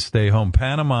tell you to stay home.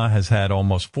 Panama has had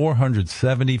almost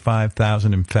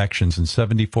 475,000 infections and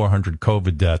 7,400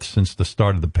 COVID deaths since the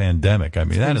start of the pandemic. I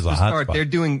mean, that is a hot spot. They're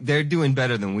doing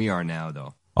better than we are now,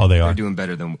 though. Oh, they are? They're doing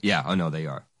better than, yeah. Oh, no, they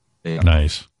are. They are.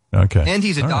 Nice. Okay. And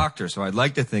he's a doctor, so I'd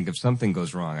like to think if something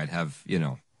goes wrong, I'd have,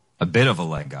 a bit of a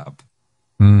leg up.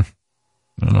 I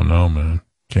don't know, man.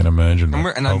 Can't imagine.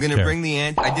 And I'm going to bring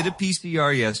I did a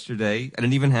PCR yesterday. I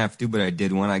didn't even have to, but I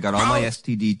did one. I got all my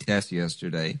STD tests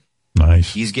yesterday.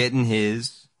 Nice. He's getting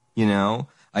his, I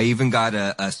even got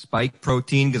a spike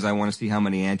protein because I want to see how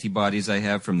many antibodies I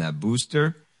have from that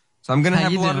booster. So I'm going to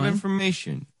have a lot of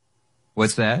information.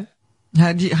 What's that?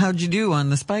 How'd you do on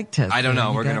the spike test? I don't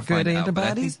know. We're going to find out.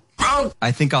 Antibodies?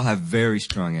 I think I'll have very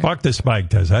strong antibodies. Fuck the spike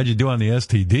test. How'd you do on the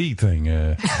STD thing?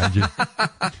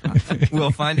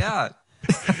 We'll find out.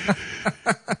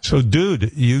 So,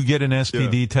 dude, you get an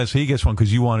STD test. He gets one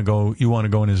because you want to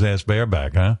go in his ass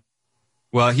bareback, huh?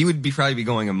 Well, he would probably be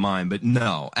going in mine, but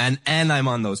no. And I'm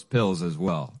on those pills as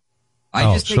well.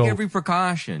 I just take every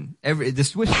precaution. The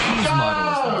Swiss cheese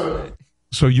model is.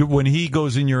 So when he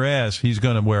goes in your ass, he's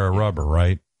going to wear a rubber,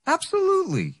 right?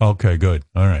 Absolutely. Okay, good.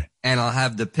 All right. And I'll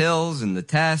have the pills and the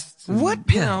tests. And, what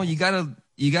pill? You gotta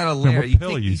layer. What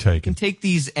pill are you taking? You can take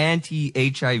these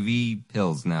anti-HIV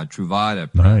pills now,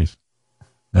 Truvada. Nice.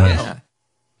 Yeah.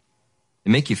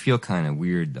 They make you feel kind of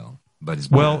weird though, but it's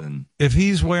better than. If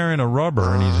he's wearing a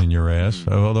rubber and he's in your ass,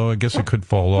 although I guess it could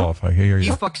fall off. I hear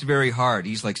you. He fucks very hard.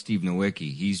 He's like Steve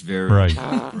Nowicki. He's very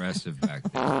aggressive back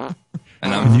there.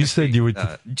 And when you said you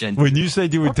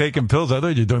were taking pills, I thought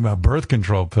you were talking about birth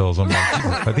control pills. I'm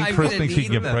like, I think Chris thinks he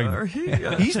can get pregnant.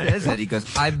 He says that. He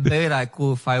goes, I bet I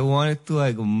could, if I wanted to,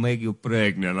 I could make you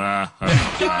pregnant.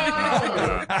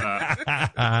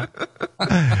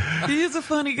 He is a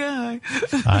funny guy.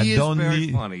 He is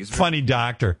very funny. Funny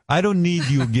doctor. I don't need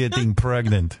you getting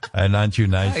pregnant. And aren't you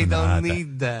nice? I don't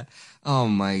need that. Oh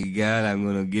my God, I'm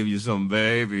going to give you some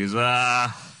babies.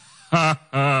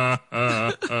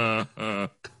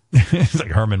 It's like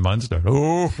Herman Munster.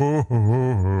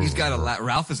 He's got a laugh.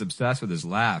 Ralph is obsessed with his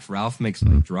laugh. Ralph makes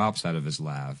like drops out of his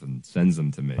laugh and sends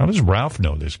them to me. How does Ralph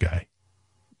know this guy?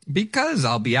 Because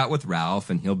I'll be out with Ralph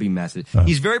and he'll be messaging.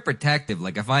 He's very protective.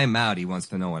 Like if I'm out, he wants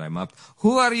to know what I'm up to.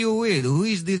 Who are you with? Who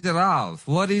is this Ralph?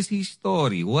 What is his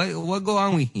story? What go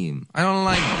on with him? I don't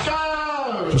like him.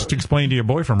 Just explain to your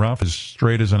boyfriend, Ralph is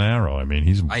straight as an arrow. I mean,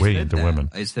 he's way into women.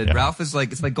 I said, Ralph is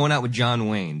like, it's like going out with John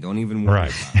Wayne. Don't even worry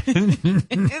about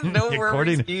it. No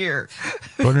worries here.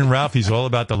 According to Ralph, he's all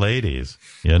about the ladies,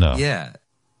 you know. Yeah.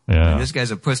 Yeah. And this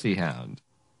guy's a pussy hound.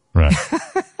 Right.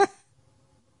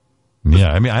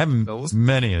 Yeah, I mean, I haven't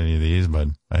many of these, but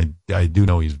I do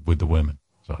know he's with the women.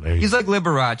 So he's like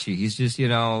Liberace. He's just, you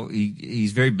know,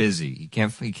 he's very busy. He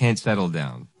can't settle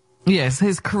down. Yes,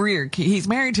 his career. He's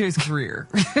married to his career.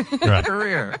 Right.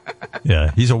 Career.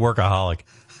 Yeah, he's a workaholic.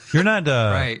 You're not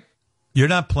right. You're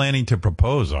not planning to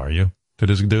propose, are you, to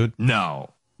this dude?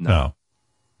 No.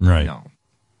 Right. No.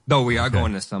 Though we are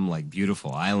going to some like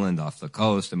beautiful island off the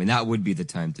coast. I mean, that would be the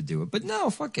time to do it. But no,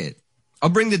 fuck it. I'll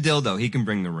bring the dildo. He can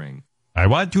bring the ring. I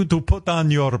want you to put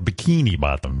on your bikini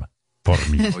bottom for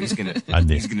me. Oh, he's gonna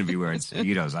be wearing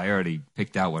Speedos. I already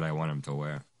picked out what I want him to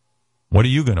wear. What are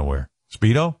you gonna wear?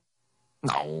 Speedo?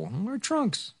 No, I'll wear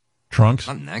trunks. Trunks?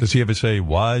 Does he ever say,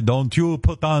 "Why don't you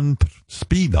put on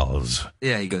Speedos?"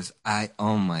 Yeah, he goes,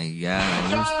 oh my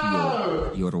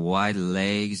God, your wide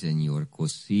legs and your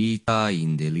cosita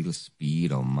in the little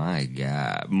Speedo. My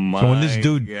God. So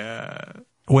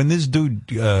when this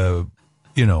dude,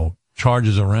 you know,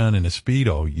 charges around in a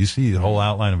Speedo, you see the whole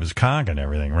outline of his cock and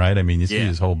everything, right? I mean, you see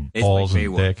his whole balls like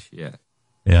and dick. Yeah.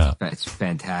 Yeah. It's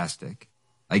fantastic.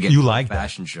 I get you like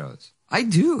fashion shows. I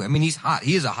do. I mean, he's hot.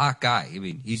 He is a hot guy. I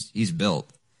mean, he's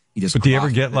built. He just. But do you ever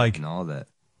get like and all that?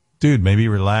 Dude, maybe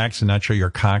relax and not show your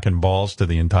cock and balls to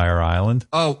the entire island?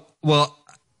 Oh, well,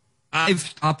 I've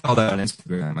stopped all that on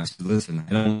Instagram. I said, listen,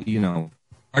 I don't, you know,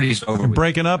 party's over. You're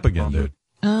breaking up again, dude.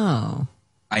 Oh.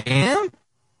 I am?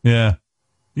 Yeah.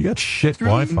 You got shit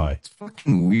Wi-Fi. It's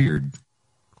fucking weird.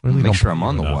 Clearly Make sure I'm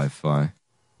on the Wi-Fi.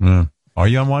 Are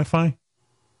you on Wi-Fi?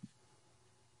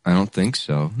 I don't think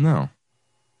so. No.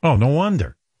 Oh, no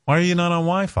wonder. Why are you not on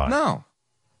Wi-Fi? No.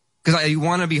 Because I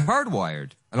want to be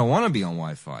hardwired. I don't want to be on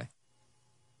Wi-Fi.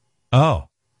 Oh.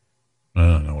 I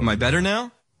don't know. Am I better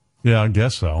now? Yeah, I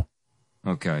guess so.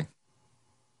 Okay.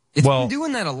 It's been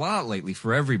doing that a lot lately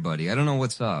for everybody. I don't know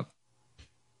what's up.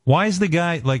 Why is the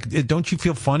guy, like, don't you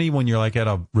feel funny when you're, like, at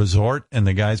a resort and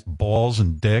the guy's balls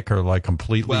and dick are, like,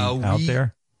 completely out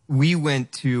there? We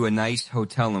went to a nice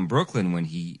hotel in Brooklyn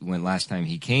when last time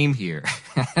he came here.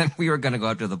 And we were going to go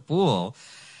out to the pool.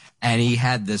 And he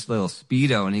had this little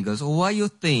Speedo. And he goes, "Oh, what you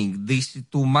think? This is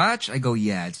too much?" I go,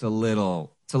 "Yeah, it's a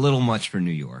little much for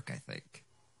New York, I think."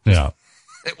 Yeah.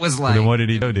 It was like. Then what did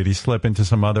he do? Did he slip into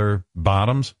some other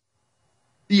bottoms?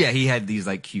 Yeah, he had these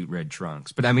like cute red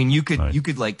trunks, but I mean, you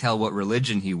could like tell what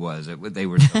religion he was. They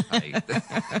were so tight.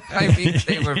 I mean,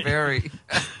 they were very.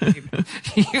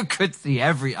 You could see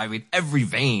every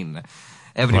vein,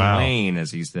 vein,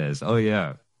 as he says. Oh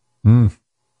yeah.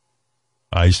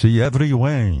 I see every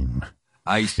vein.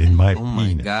 I see. In my oh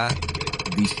my God!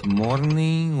 This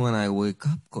morning when I wake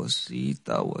up,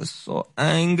 Cosita was so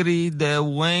angry. The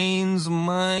veins,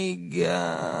 my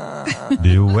God.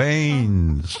 The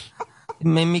veins. It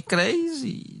made me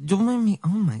crazy. You made me, oh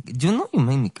my God. You know you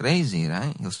made me crazy,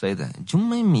 right? He'll say that. You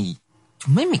made me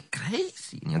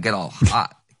crazy. And you'll get all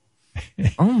hot.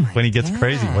 Oh my God. When he gets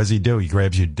crazy, what does he do? He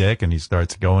grabs your dick and he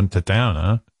starts going to town,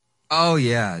 huh? Oh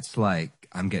yeah. It's like,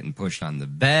 I'm getting pushed on the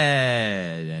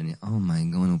bed and, oh my, I'm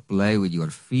going to play with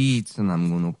your feet and I'm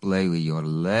going to play with your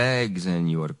legs and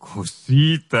your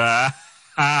cosita.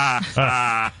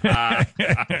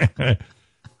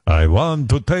 I want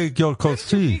to take your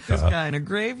cosita. This guy in a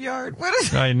graveyard. What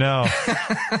is I know.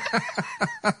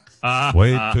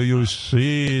 Wait till you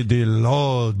see the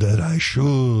load that I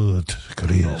shoot,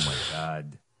 Chris. Oh my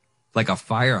God. Like a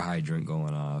fire hydrant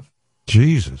going off.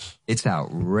 Jesus. It's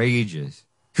outrageous.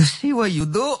 You see what you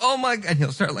do? Oh my God.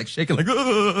 He'll start like shaking like,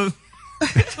 like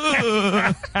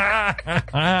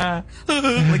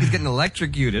he's getting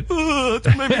electrocuted.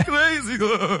 It made me crazy.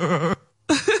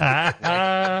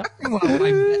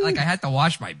 Like I had to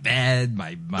wash my bed,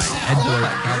 my headboard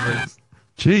covers.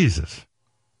 Jesus.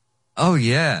 Oh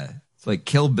yeah. It's like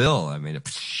Kill Bill. I mean,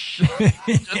 just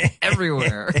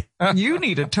everywhere. You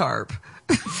need a tarp.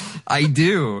 I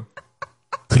do.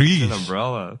 Chris, an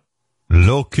umbrella.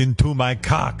 Look into my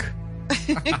cock.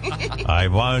 I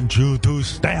want you to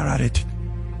stare at it.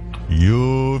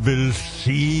 You will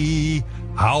see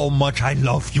how much I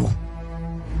love you.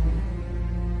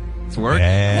 It's working.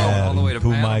 And all the way to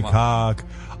my cock,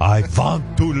 I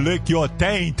want to lick your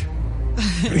taint.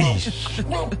 Please.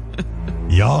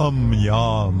 Yum,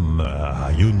 yum.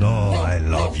 You know I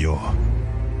love you.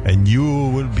 And you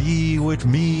will be with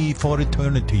me for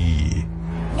eternity.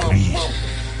 Please.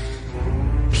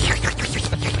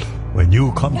 When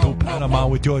you come to Panama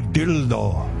with your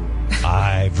dildo,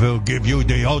 I will give you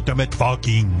the ultimate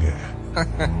fucking.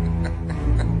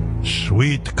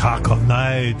 Sweet cock of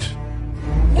night,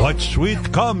 what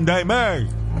sweet come they make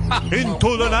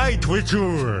into the night with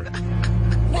you.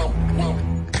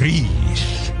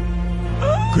 Grease.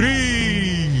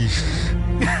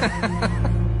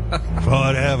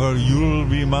 Forever you'll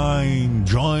be mine,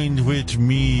 joined with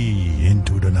me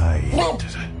into the night.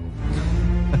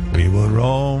 We will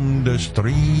roam the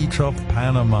streets of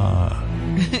Panama.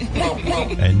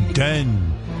 And then,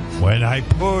 when I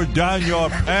pull down your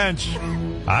pants,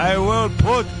 I will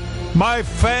put my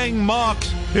fang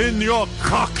marks in your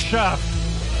cock shaft,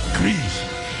 Grease,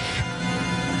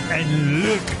 and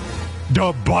lick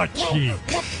the butt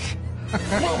cheeks.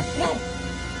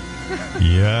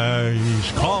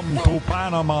 Yes, come to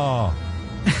Panama.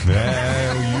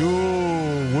 There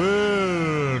you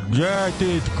will get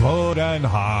it good and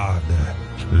hard.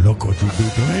 Look what you do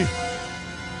to me.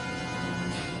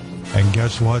 And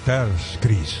guess what else,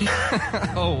 Grease?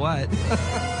 Oh, what?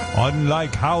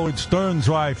 Unlike Howard Stern's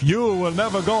wife, you will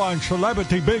never go on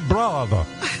Celebrity Big Brother.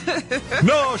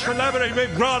 No Celebrity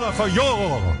Big Brother for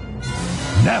you.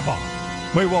 Never.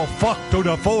 We will fuck to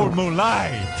the full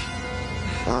moonlight.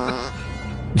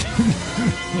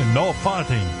 No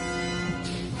farting.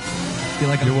 Feel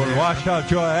like You will wash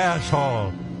out your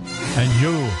asshole, and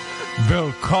you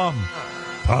will come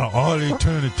for all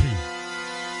eternity.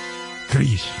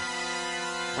 Grease.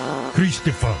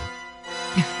 Christopher.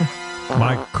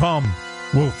 My cum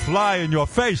will fly in your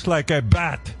face like a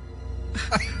bat.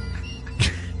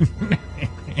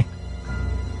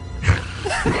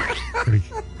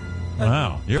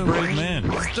 Wow, you're a brave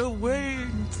man. Still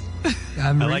wings.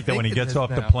 I like that when he gets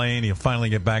off the plane, he'll finally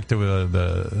get back to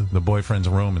the boyfriend's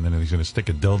room, and then he's going to stick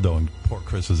a dildo in poor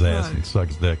Chris's ass and suck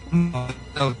his dick.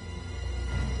 Oh.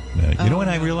 You know what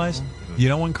I realized? You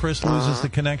know when Chris loses the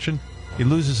connection? He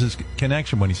loses his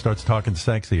connection when he starts talking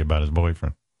sexy about his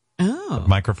boyfriend. Oh. The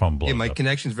microphone blows Yeah, my up.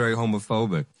 connection's very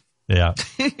homophobic. Yeah.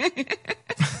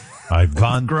 I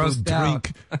want to Grossed out.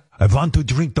 drink. I want to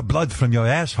drink the blood from your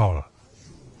asshole.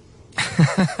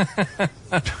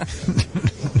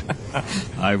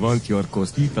 I want your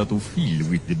cosita to fill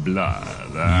with the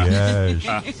blood. Yes.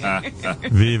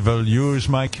 We will use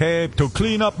my cape to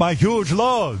clean up my huge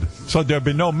load, so there'll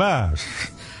be no mess.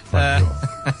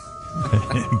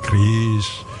 Chris,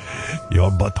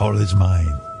 your butthole is mine.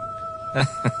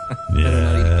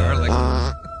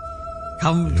 Yeah.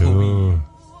 Come to me.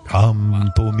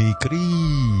 Come to me, Chris.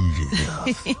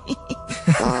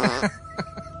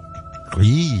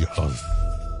 Chris.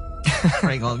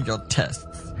 Bring on your tests.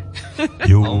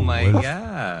 You Oh my will,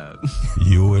 God.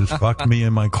 You will fuck me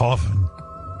in my coffin.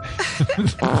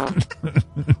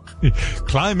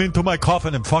 Climb into my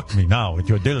coffin and fuck me now with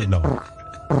your dildo.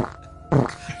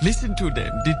 Listen to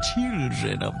them, the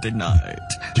children of the night.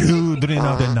 Children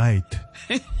of the night.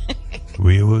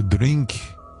 We will drink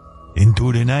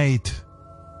into the night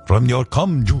from your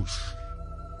cum juice.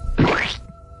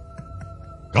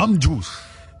 Cum juice.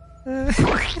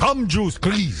 Cum juice,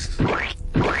 please.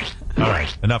 All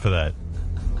right, enough of that.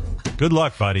 Good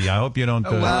luck, buddy. I hope you don't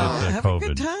get Have a COVID.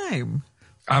 good time.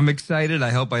 I'm excited. I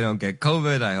hope I don't get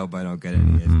COVID. I hope I don't get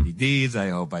any STDs. I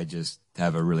hope I just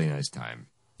have a really nice time.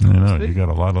 I know you got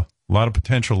a lot of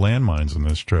potential landmines in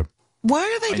this trip. Why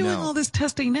are they doing know. all this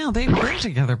testing now? They've been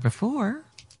together before.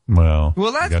 Well,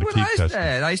 Well, you that's gotta what keep I testing.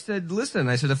 said. I said, listen,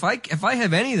 if I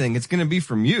have anything, it's going to be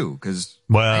from you because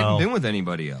I Well, haven't been with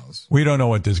anybody else. we don't know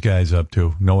what this guy's up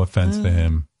to. No offense to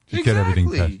him. Just get everything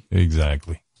Exactly. tested.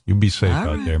 Exactly. You be safe All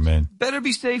out right. there, man. Better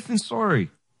be safe than sorry.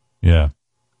 Yeah.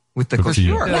 With the Good for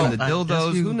you. cosita and the I guess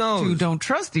dildos, you who knows? two don't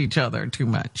trust each other too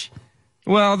much.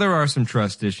 Well, there are some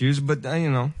trust issues, but it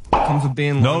comes with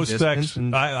being No long distance. sex.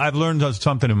 And I've learned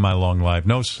something in my long life.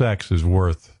 No sex is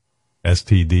worth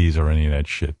STDs or any of that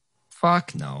shit.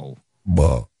 fuck no.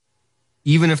 Well,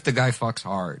 Even if the guy fucks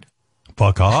hard.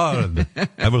 fuck hard.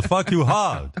 I will fuck you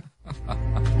hard.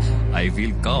 I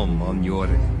will come on your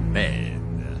bed.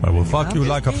 I will fuck I'm you just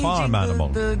like a gauging farm animal.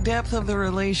 The depth of the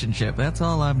relationship. That's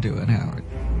all I'm doing, Howard.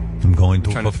 I'm going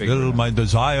to Trying to figure it fulfill out. my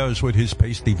desires with his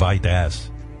pasty white ass.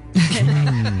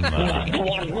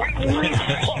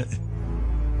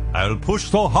 I'll push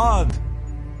so hard,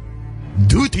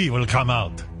 duty will come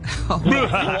out. All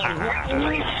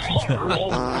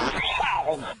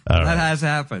That right. has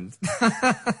happened.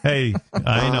 Hey,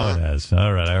 I know it has.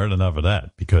 All right, I heard enough of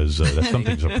that because that's some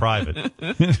things are private.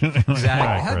 Exactly. All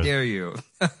right, How Chris. dare you?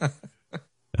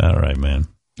 All right, man.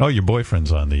 Oh, your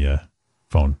boyfriend's on the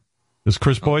phone. Is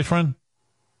Chris' boyfriend?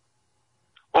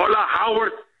 Hola,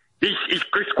 Howard. This is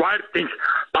Chris Cuartins,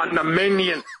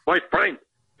 Panamanian boyfriend.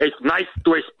 It's nice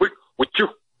to speak with you.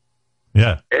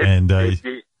 Yeah, and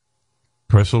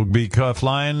Chris will be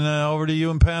flying over to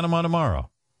you in Panama tomorrow.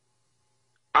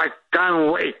 I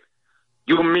can't wait.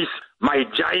 You miss my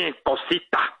giant cosita.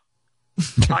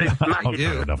 I'll smack it.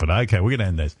 Okay, enough of that. Okay, we're going to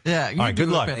end this. Yeah, All right, good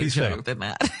luck. Be safe. Than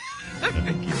that.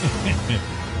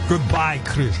 Goodbye,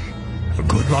 Chris.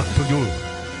 Good luck to you.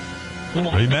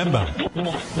 Remember,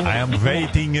 I am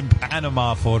waiting in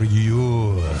Panama for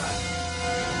you.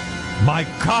 My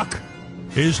cock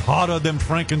is hotter than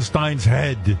Frankenstein's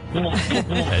head.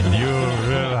 And you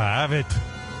will have it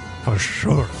for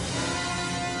sure.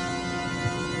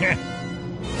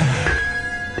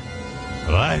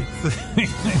 Right?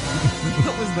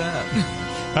 What was that?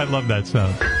 I love that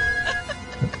sound.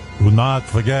 Do not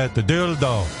forget the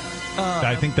dildo.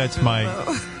 I think that's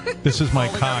this is my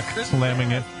cock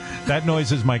slamming it. That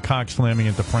noise is my cock slamming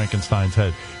into Frankenstein's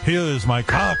head. Here is my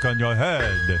cock on your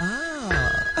head.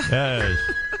 Yes.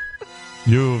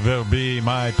 You will be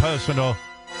my personal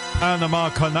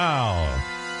Panama Canal.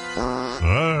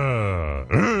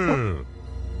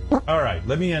 All right,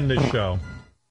 let me end this show.